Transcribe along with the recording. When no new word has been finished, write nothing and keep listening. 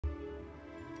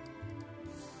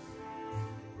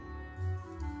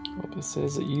Hope it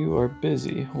says that you are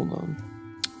busy. Hold on.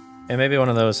 It may be one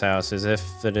of those houses. If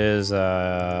it is, throw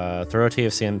a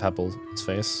TFC in Pebble's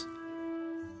face.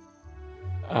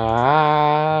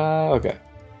 Okay.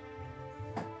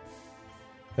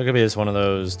 It could be just one of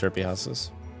those derpy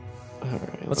houses. All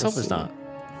right. Let's hope it's not.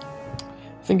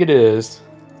 I think it is.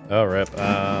 Oh, rip.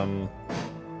 I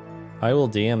will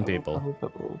DM people.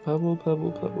 Pebble.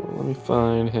 Let me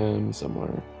find him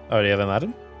somewhere. Oh, do you have him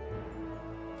added?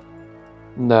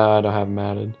 No, I don't have him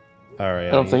added. All right.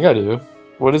 I don't think I do.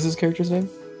 What is his character's name?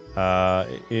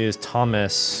 It is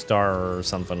Thomas Star or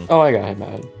something. Oh, I got him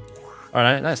added. All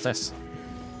right, nice.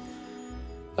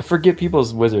 I forget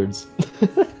people's wizards.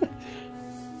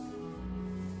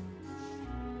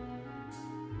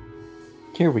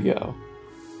 Here we go.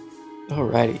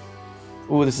 Alrighty.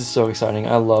 Oh, this is so exciting.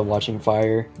 I love watching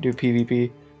Fire do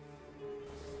PvP.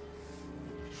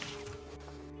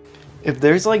 If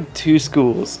there's like 2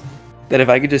 schools that if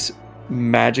I could just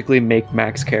magically make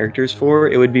max characters for,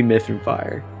 it would be Myth and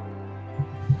Fire.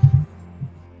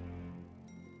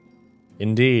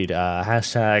 Indeed.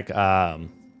 Hashtag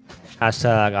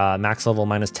max level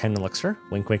minus 10 elixir.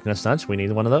 Wink, wink, nudge, nudge. We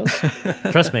need one of those.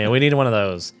 Trust me, we need one of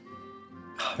those.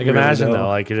 Like, imagine though,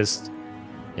 like you just,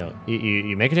 you know,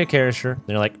 you make a new character, and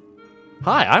you're like,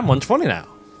 hi, I'm 120 now.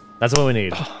 That's what we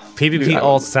need. PvP dude,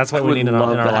 ults, that's what we need in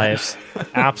our that. lives.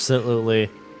 Absolutely.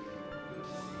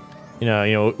 You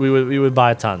know, we would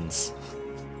buy tons.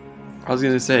 I was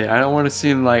gonna say, I don't want to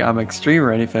seem like I'm extreme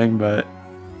or anything, but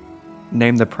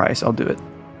name the price, I'll do it.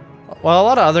 Well, a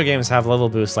lot of other games have level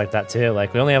boosts like that too.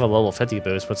 Like, we only have a level 50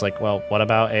 boost, but it's like, well, what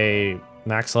about a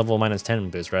max level minus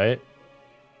 10 boost, right?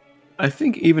 I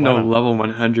think even a level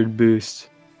 100 boost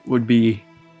would be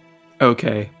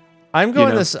okay. I'm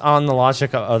going this on the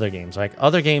logic of other games. Like,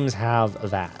 other games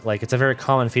have that. Like, it's a very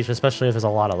common feature, especially if there's a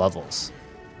lot of levels.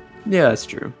 Yeah, that's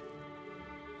true.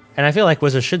 And I feel like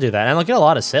Wizards should do that. And they'll get a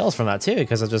lot of sales from that too,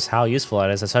 because of just how useful it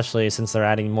is, especially since they're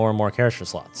adding more and more character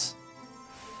slots.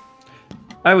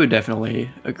 I would definitely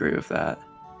agree with that.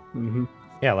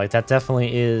 Yeah, like, that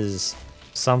definitely is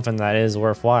something that is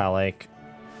worthwhile. Like,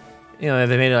 you know,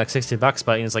 they made it like $60,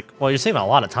 but it's like, well, you're saving a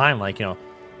lot of time. Like, you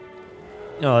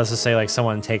know, let's just say like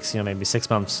someone takes, maybe 6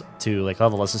 months to like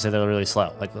level. Let's just say they're really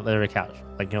slow, like they're very couch.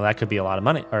 Like, that could be a lot of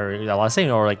money or a lot of saving,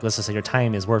 or like, let's just say your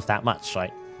time is worth that much,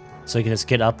 right? So you can just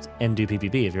get up and do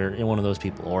PvP if you're one of those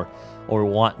people, or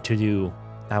want to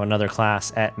have another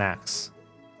class at max.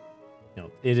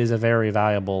 It is a very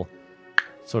valuable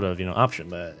sort of, option,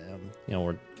 but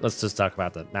let's just talk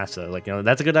about the match though. Like,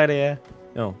 that's a good idea.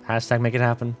 Hashtag make it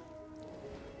happen.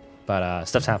 But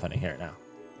stuff's happening here now.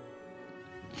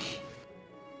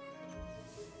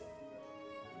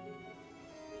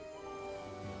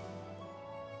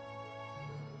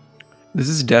 This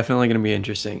is definitely going to be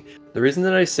interesting. The reason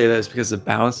that I say that is because the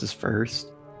balance is first.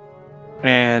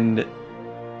 And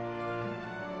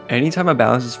anytime a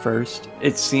balance is first,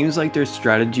 it seems like their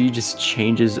strategy just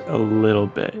changes a little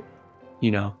bit.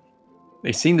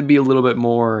 They seem to be a little bit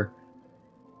more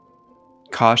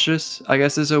cautious, I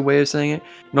guess is a way of saying it.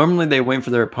 Normally they wait for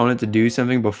their opponent to do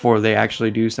something before they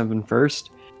actually do something first.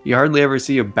 You hardly ever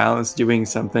see a balance doing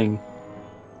something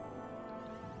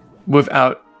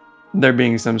without there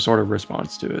being some sort of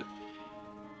response to it.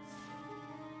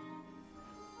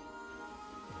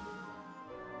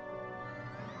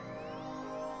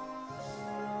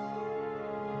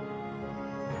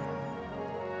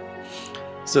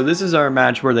 So this is our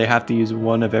match where they have to use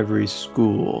one of every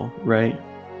school, right?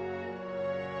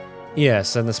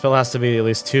 Yes, and the spell has to be at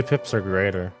least 2 pips or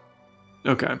greater.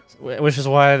 Okay. Which is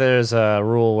why there's a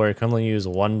rule where you can only use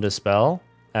 1 dispel.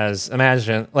 As,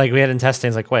 imagine, like, we had in testing,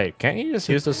 it's like, wait, can't you just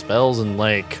use the spells and,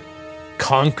 like,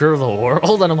 conquer the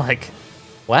world? And I'm like,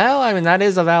 well, I mean, that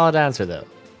is a valid answer, though.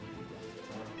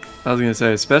 I was going to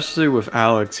say, especially with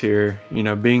Alex here,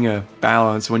 being a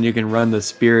balance when you can run the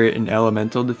spirit and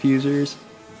elemental diffusers.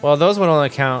 Well, those would only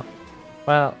count,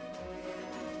 well...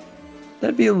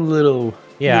 That'd be a little...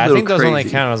 Yeah, I think those only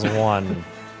count as 1.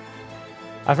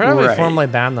 I forgot if we formally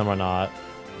banned them or not.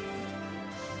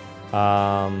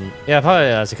 Yeah, probably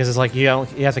does, because it's like you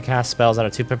have to cast spells that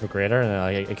are 2 pip or greater, and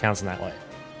then, it counts in that way.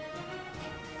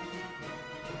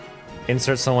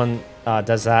 Insert someone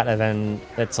does that, and then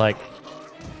it's like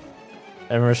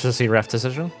emergency ref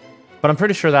decision. But I'm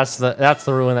pretty sure that's the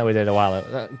ruling that we did a while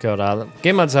ago.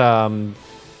 Gamemode's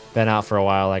been out for a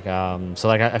while, so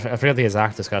I forget the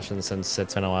exact discussion since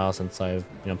it's been a while since I've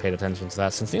paid attention to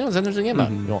that. Since it's an interesting game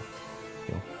mode.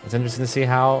 It's interesting to see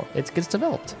how it gets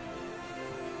developed.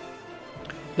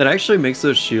 That actually makes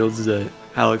those shields that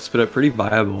Alex put up pretty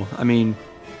viable. I mean,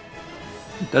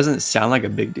 doesn't sound like a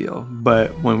big deal,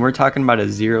 but when we're talking about a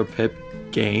 0 pip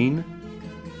gain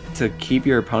to keep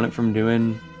your opponent from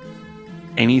doing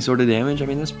any sort of damage, I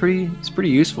mean, it's pretty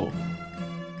useful.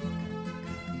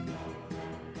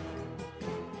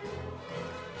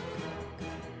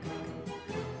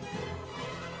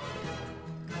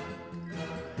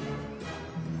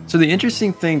 So the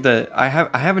interesting thing that I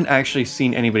haven't actually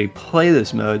seen anybody play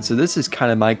this mode, so this is kind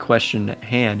of my question at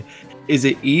hand. Is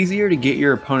it easier to get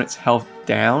your opponent's health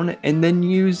down and then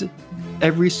use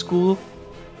every school?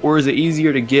 Or is it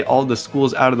easier to get all the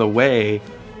schools out of the way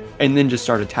and then just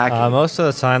start attacking? Most of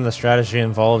the time, the strategy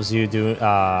involves you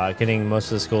getting most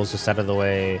of the schools just out of the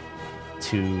way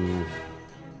to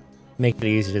make it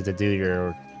easier to do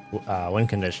your win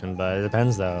condition. But it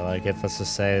depends, though. Like, if, let's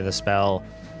just say, the spell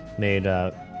made,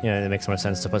 it makes more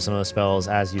sense to put some of the spells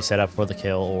as you set up for the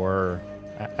kill or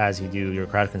as you do your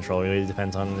crowd control. It really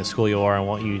depends on the school you are and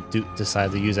what you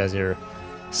decide to use as your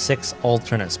 6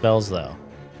 alternate spells, though,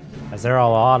 as there are a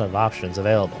lot of options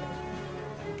available.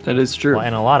 That is true. Well,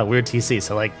 and a lot of weird TC,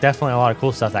 so like definitely a lot of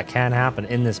cool stuff that can happen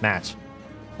in this match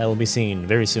that will be seen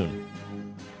very soon.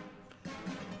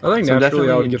 I think So naturally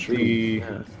I definitely would get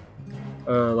intrigued,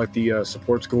 the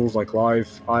support schools like live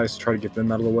ice, try to get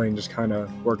them out of the way and just kind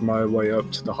of work my way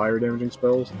up to the higher damaging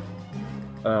spells.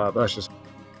 But that's just.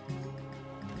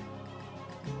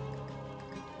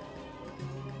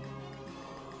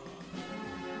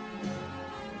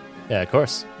 Yeah, of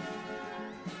course.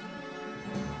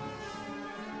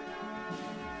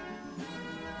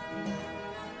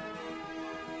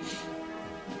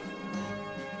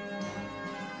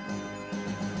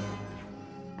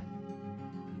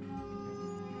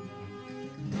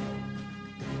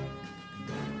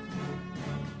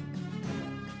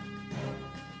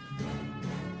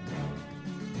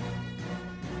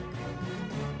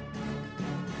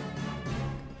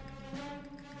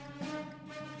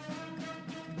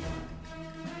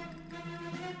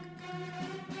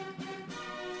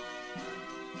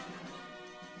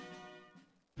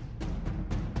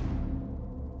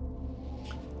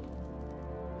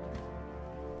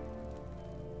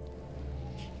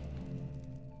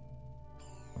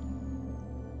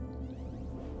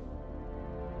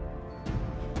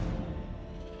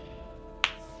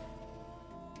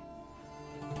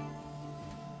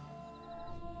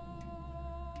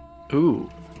 Ooh.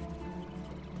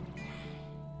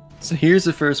 So here's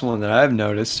the first one that I've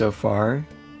noticed so far.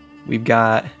 We've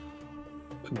got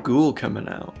a ghoul coming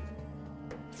out.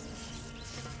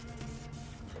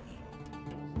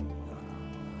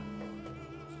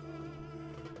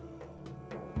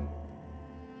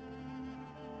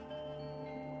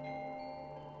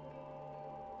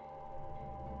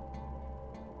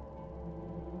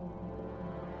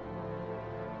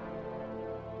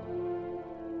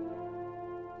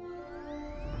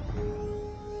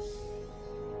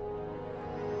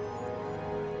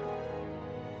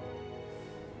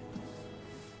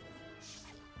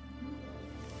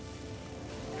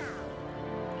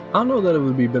 I don't know that it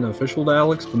would be beneficial to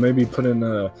Alex, but maybe put in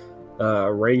a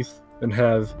Wraith and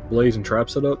have Blaze and Trap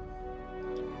set up.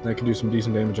 That could do some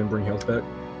decent damage and bring health back.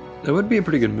 That would be a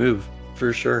pretty good move,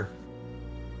 for sure.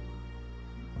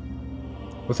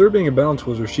 With her being a balance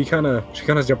wizard, she kind of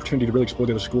has the opportunity to really exploit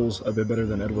the other schools a bit better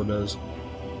than Edward does,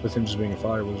 with him just being a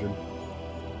fire wizard.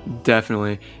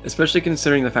 Definitely. Especially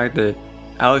considering the fact that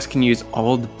Alex can use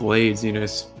all the blades,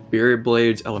 spirit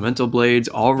blades, elemental blades,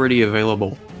 already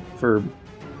available for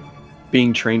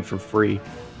being trained for free.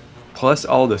 Plus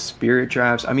all the spirit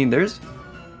traps. I mean, there's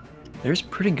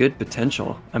pretty good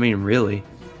potential. I mean, really.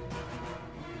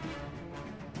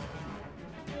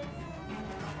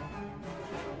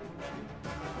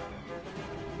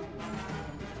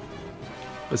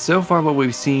 But so far what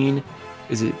we've seen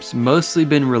is it's mostly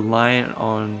been reliant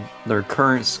on their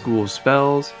current school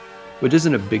spells, which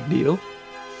isn't a big deal.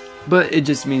 But it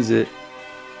just means that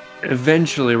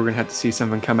eventually we're going to have to see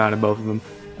something come out of both of them.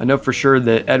 I know for sure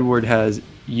that Edward has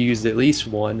used at least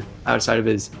one outside of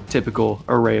his typical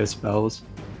array of spells.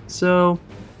 So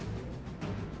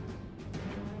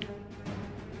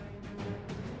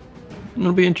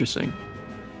it'll be interesting.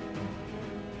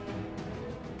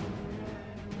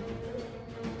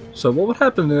 So what would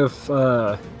happen if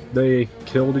they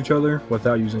killed each other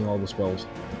without using all the spells?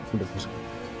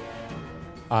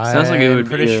 Sounds like it would I'm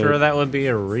pretty be sure that would be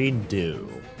a redo.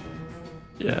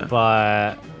 Yeah.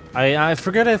 But I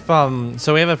forget if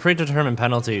so we have a predetermined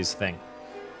penalties thing.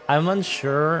 I'm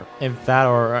unsure if that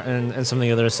or in some of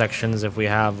the other sections if we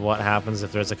have what happens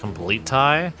if there's a complete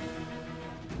tie.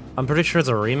 I'm pretty sure it's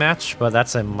a rematch, but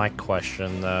that's a Mike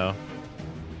question though.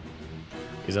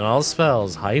 Using all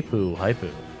spells,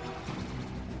 hypoo.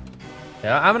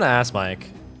 Yeah, I'm gonna ask Mike.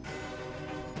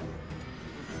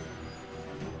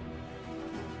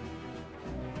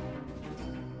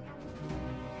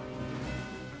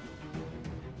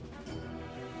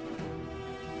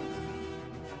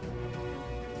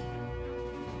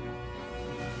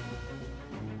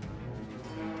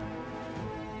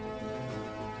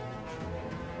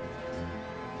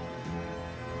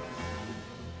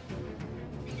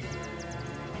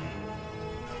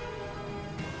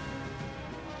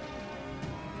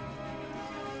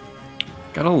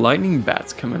 Got a lightning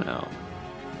bats coming out.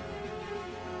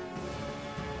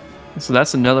 So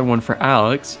that's another one for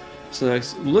Alex. So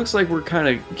it looks like we're kind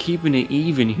of keeping it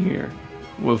even here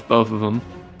with both of them.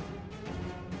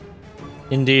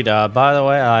 Indeed. By the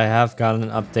way, I have gotten an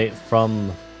update from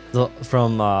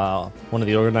one of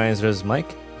the organizers,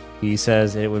 Mike. He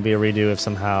says it would be a redo if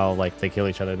somehow like they kill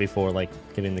each other before like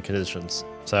getting the conditions.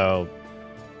 So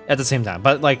at the same time,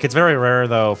 but like it's very rare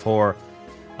though for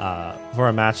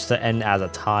a match to end as a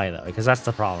tie though, because that's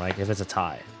the problem, like if it's a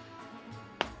tie.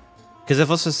 Because if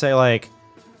let's just say like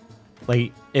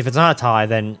if it's not a tie,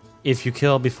 then if you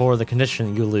kill before the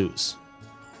condition, you lose.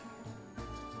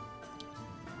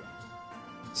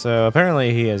 So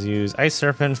apparently he has used Ice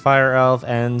Serpent, Fire Elf,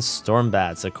 and Storm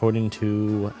Bats, according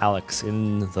to Alex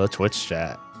in the Twitch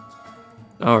chat.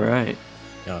 All right.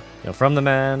 You know, from the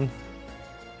man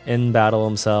in battle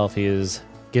himself, he is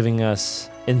giving us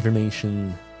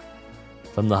information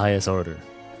from the highest order.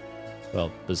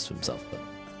 Well, just to himself, but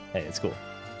hey, it's cool.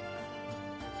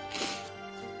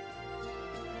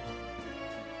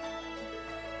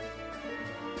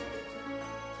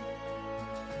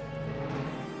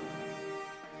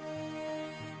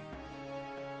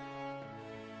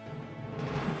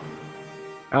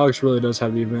 Alex really does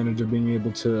have the advantage of being able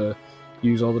to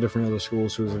use all the different other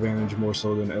schools to his advantage more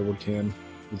so than Edward can,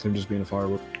 with him just being a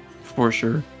firewood. For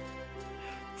sure.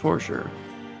 For sure.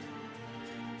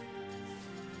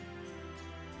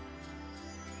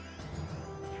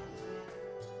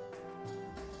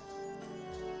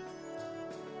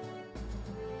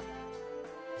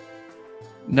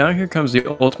 Now here comes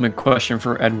the ultimate question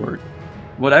for Edward.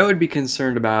 What I would be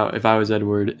concerned about if I was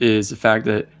Edward is the fact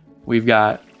that we've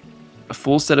got a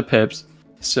full set of pips.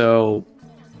 So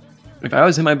if I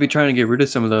was him, I'd be trying to get rid of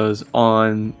some of those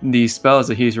on these spells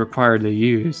that he's required to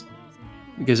use.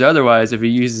 Because otherwise, if he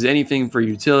uses anything for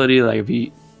utility, like if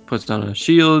he puts on a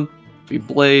shield, if he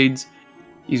blades,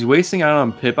 he's wasting out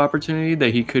on pip opportunity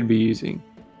that he could be using.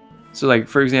 So like,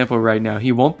 for example, right now,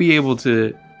 he won't be able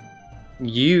to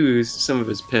use some of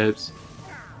his pips.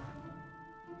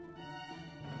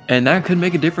 And that could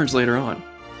make a difference later on.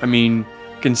 I mean,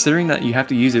 considering that you have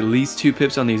to use at least 2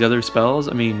 pips on these other spells,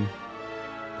 I mean...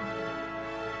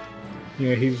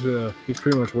 Yeah, he's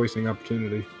pretty much wasting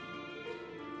opportunity.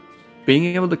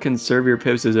 Being able to conserve your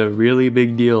pips is a really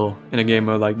big deal in a game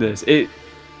mode like this. It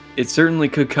certainly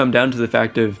could come down to the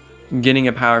fact of getting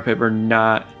a power pip or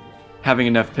not having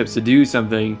enough pips to do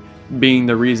something being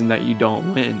the reason that you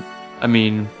don't win. I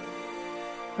mean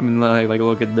like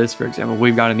look at this, for example.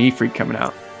 We've got an Ifrit coming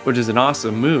out, which is an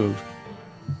awesome move.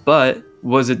 But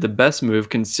was it the best move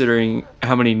considering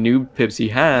how many noob pips he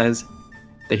has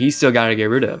that he's still got to get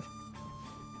rid of?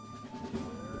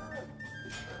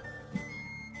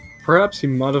 Perhaps he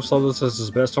might have saw this as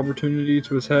his best opportunity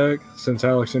to attack, since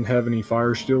Alex didn't have any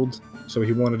fire shields, so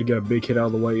he wanted to get a big hit out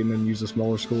of the way and then use the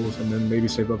smaller schools, and then maybe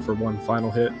save up for one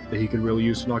final hit that he could really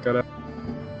use to knock out.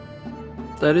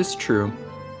 That is true.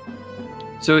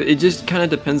 So it just kind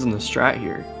of depends on the strat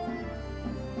here.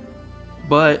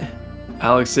 But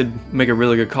Alex did make a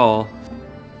really good call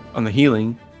on the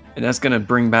healing, and that's going to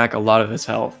bring back a lot of his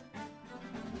health.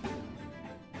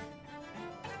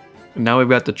 And now we've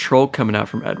got the troll coming out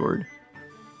from Edward.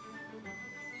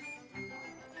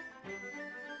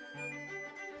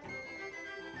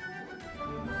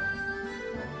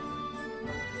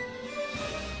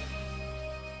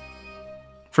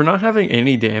 For not having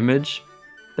any damage,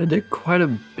 that did quite a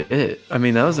bit. I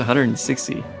mean, that was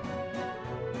 160.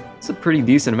 It's a pretty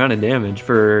decent amount of damage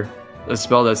for a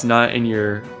spell that's not in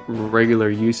your regular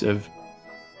use of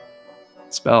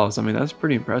spells. I mean, that's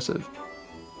pretty impressive.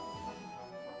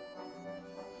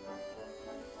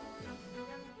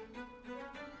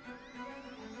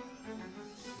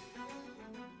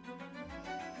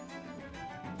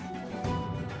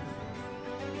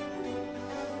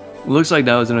 Looks like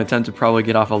that was an attempt to probably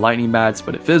get off a lightning bats,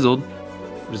 but it fizzled,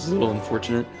 which is a little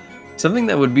unfortunate. Something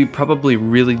that would be probably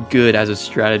really good as a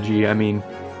strategy. I mean,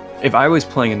 if I was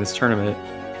playing in this tournament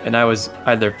and I was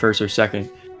either first or second,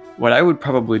 what I would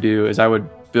probably do is I would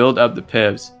build up the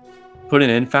pips, put an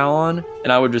infoul on,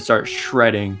 and I would just start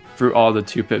shredding through all the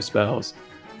 2 pip spells.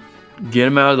 Get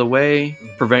them out of the way,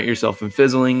 prevent yourself from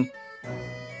fizzling,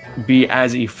 be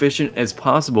as efficient as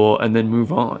possible, and then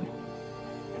move on.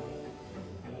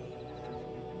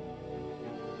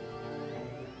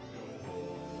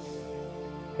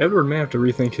 Edward may have to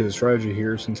rethink his strategy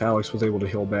here since Alex was able to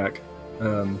heal back.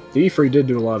 The Ifrit did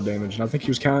do a lot of damage, and I think he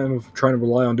was kind of trying to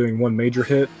rely on doing one major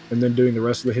hit and then doing the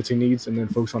rest of the hits he needs and then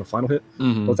focus on a final hit.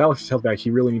 But with Alex's health back, he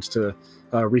really needs to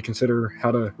reconsider how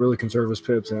to really conserve his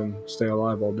pips and stay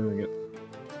alive while doing it.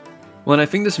 Well, and I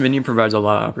think this minion provides a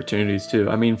lot of opportunities too.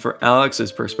 I mean, for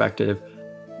Alex's perspective,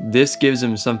 this gives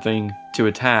him something to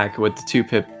attack with the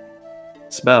 2-pip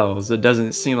spells. It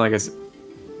doesn't seem like it's,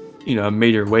 you know, a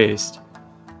major waste.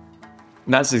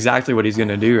 And that's exactly what he's going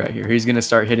to do right here. He's going to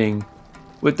start hitting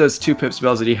with those 2-pip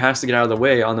spells that he has to get out of the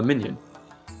way on the minion.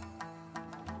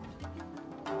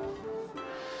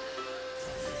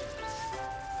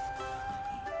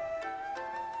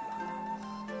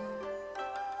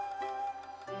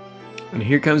 And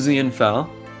here comes the infel.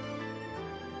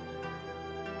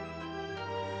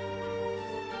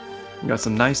 We got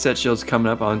some nice set shields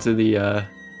coming up onto the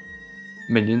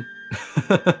minion.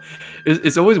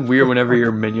 It's always weird whenever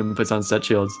your minion puts on set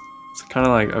shields. It's kind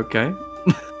of like, okay.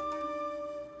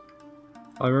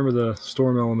 I remember the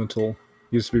Storm Elemental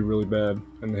used to be really bad,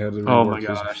 and they had to rework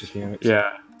his mechanics.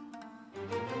 Yeah.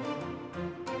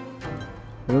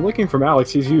 And then looking from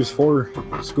Alex, he's used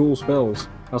 4 school spells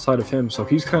outside of him, so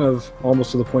he's kind of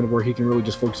almost to the point where he can really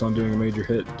just focus on doing a major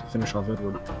hit to finish off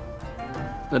Edward.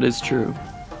 That is true.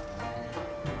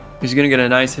 He's going to get a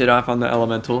nice hit off on the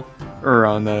elemental, or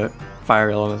on the fire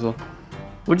elemental,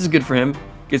 which is good for him.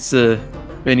 Gets the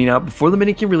minion out before the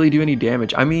minion can really do any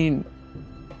damage. I mean,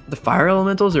 the fire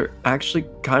elementals are actually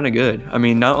kind of good. I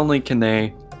mean, not only can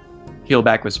they heal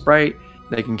back with Sprite,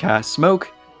 they can cast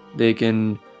smoke, they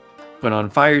can put on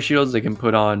fire shields, they can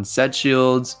put on set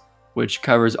shields, which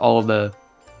covers all of the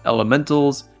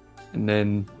elementals. And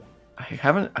then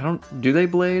do they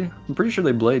blade? I'm pretty sure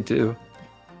they blade too.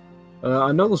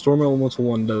 I know the Storm Elemental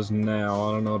one does now.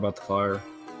 I don't know about the fire.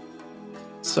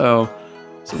 So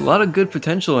it's a lot of good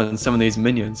potential in some of these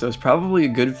minions. So it's probably a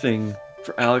good thing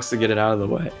for Alex to get it out of the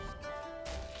way.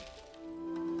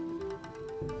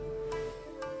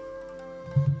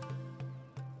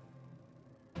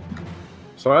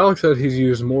 So Alex said he's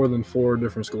used more than 4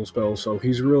 different school spells, so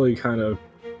he's really kind of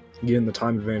getting the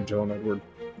time advantage on Edward.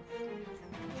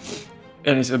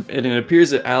 And it appears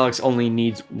that Alex only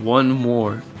needs 1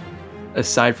 more,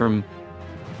 aside from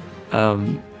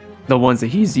the ones that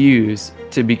he's used,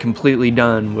 to be completely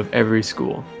done with every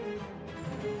school.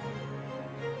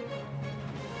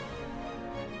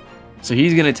 So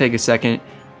he's going to take a second,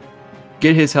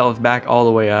 get his health back all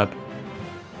the way up,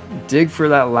 dig for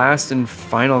that last and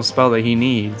final spell that he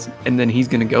needs, and then he's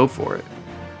going to go for it.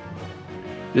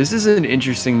 This is an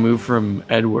interesting move from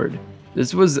Edward.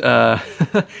 This was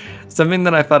something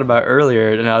that I thought about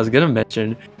earlier, and I was going to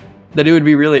mention that it would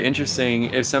be really interesting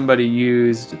if somebody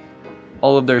used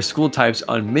all of their school types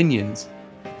on minions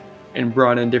and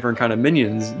brought in different kind of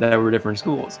minions that were different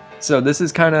schools. So this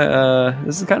is kind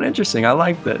of interesting. I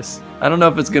like this. I don't know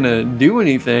if it's gonna do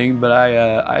anything, but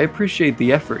I appreciate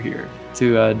the effort here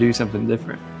to do something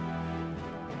different.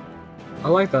 I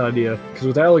like that idea, because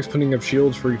with Alex putting up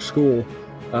shields for each school,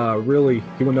 really,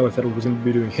 he wouldn't know if Edward was going to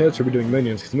be doing hits or be doing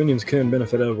minions, because minions can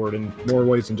benefit Edward in more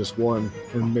ways than just one,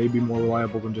 and maybe more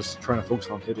reliable than just trying to focus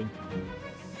on hitting.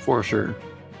 For sure.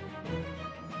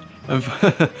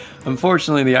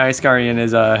 Unfortunately, the Ice Guardian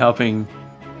is helping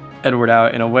Edward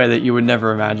out in a way that you would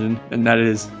never imagine, and that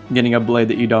is getting a blade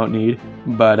that you don't need.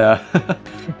 But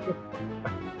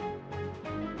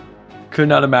could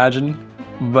not imagine.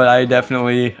 But I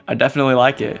definitely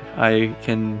like it. I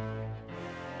can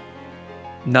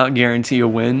not guarantee a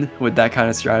win with that kind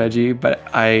of strategy, but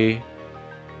I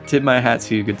tip my hat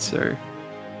to you, good sir.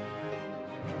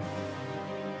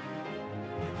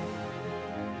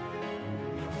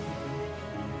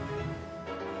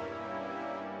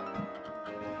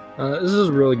 This is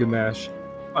a really good match.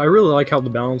 I really like how the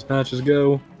balance matches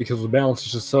go, because the balance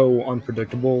is just so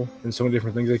unpredictable and so many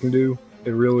different things they can do.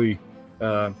 It really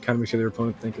kind of makes their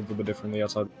opponent think a little bit differently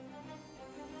outside.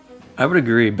 I would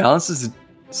agree. Balance is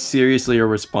seriously a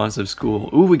responsive school.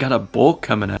 Ooh, we got a bulk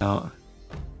coming out.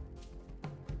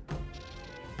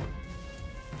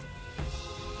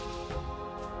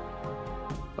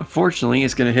 Unfortunately,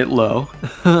 it's gonna hit low,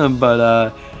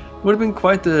 but would have been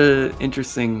quite the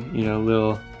interesting,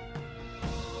 little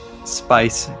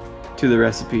spice to the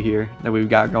recipe here that we've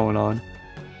got going on.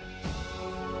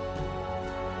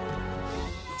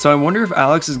 So I wonder if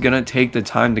Alex is gonna take the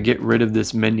time to get rid of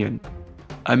this minion.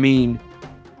 I mean,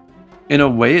 in a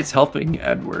way it's helping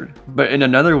Edward, but in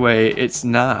another way it's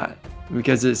not,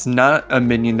 because it's not a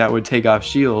minion that would take off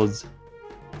shields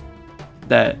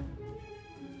that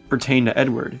pertain to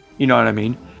Edward. You know what I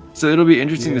mean? So it'll be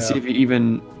interesting to see if he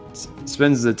even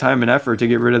spends the time and effort to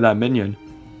get rid of that minion.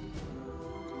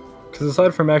 Because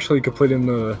aside from actually completing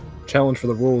the challenge for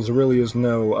the rules, there really is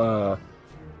no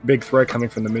big threat coming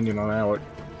from the minion on Alec.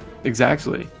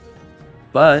 Exactly.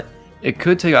 But it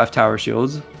could take off tower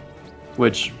shields,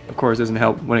 which of course doesn't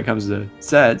help when it comes to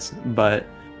sets, but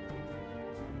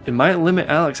it might limit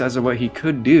Alex as to what he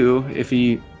could do if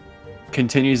he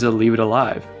continues to leave it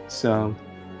alive. So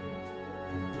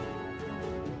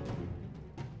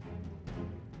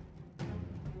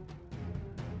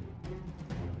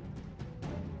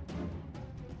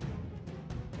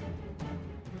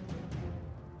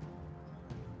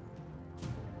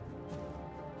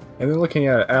And then looking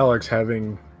at Alex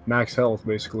having max health,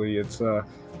 basically, it's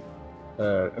kind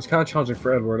of challenging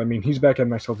for Edward. I mean, he's back at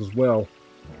max health as well,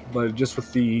 but just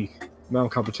with the amount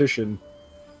of competition,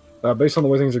 based on the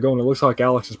way things are going, it looks like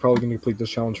Alex is probably going to complete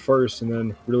this challenge first and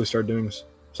then really start doing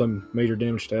some major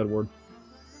damage to Edward.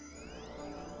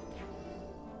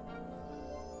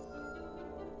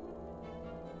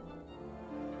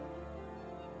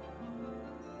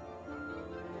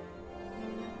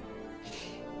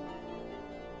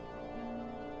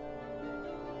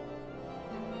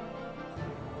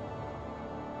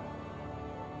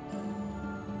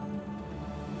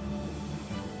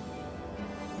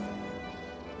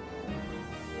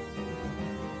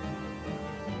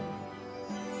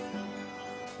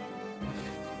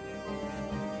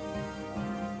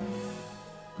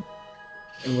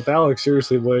 And with Alex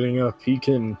seriously blading up,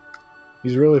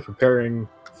 he's really preparing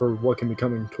for what can be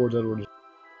coming towards Edward.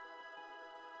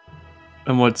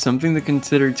 And what's something to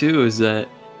consider too is that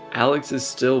Alex is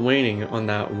still waiting on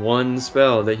that one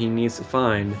spell that he needs to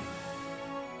find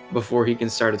before he can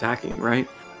start attacking, right?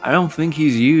 I don't think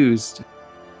he's used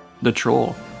the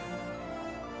troll.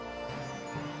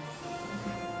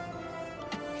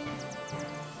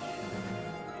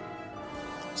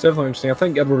 It's definitely interesting. I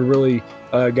think Edward really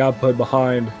got put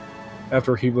behind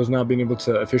after he was not being able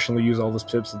to efficiently use all his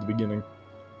pips at the beginning.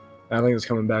 And I think it's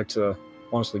coming back to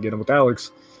honestly get him with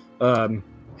Alex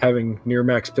having near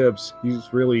max pips. He's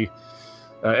really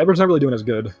Edward's not really doing as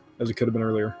good as he could have been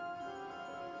earlier.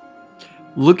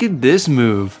 Look at this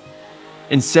move.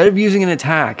 Instead of using an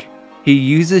attack, he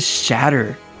uses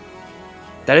Shatter.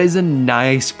 That is a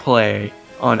nice play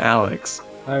on Alex.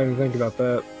 I didn't even think about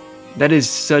that. That is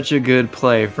such a good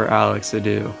play for Alex to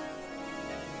do.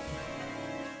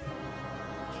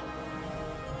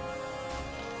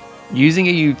 Using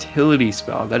a utility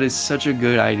spell, that is such a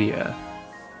good idea.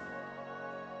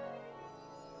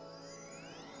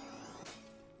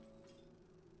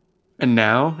 And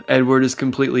now, Edward is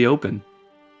completely open.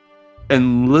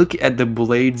 And look at the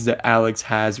blades that Alex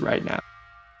has right now.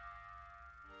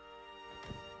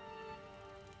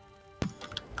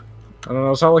 I don't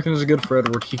know, it's not looking as good for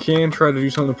Edward. He can try to do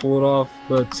something to pull it off,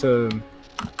 but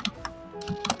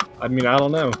I mean, I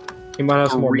don't know. He might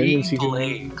have some more minions he can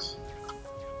use.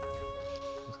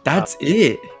 That's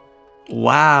it.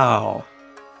 Wow.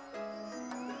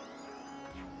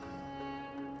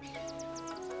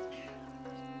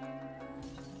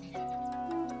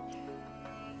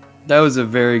 That was a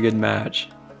very good match.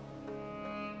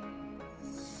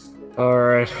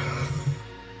 Alright.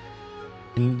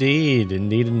 Indeed,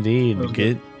 indeed, indeed.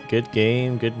 Good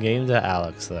game to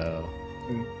Alex though.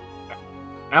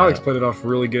 Alex played it off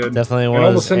really good. Definitely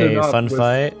and was a fun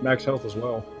fight. Max health as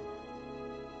well.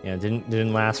 Yeah,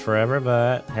 didn't last forever,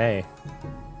 but hey,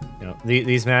 you know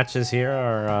these matches here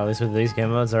are at least with these game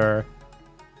modes are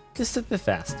just a bit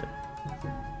faster.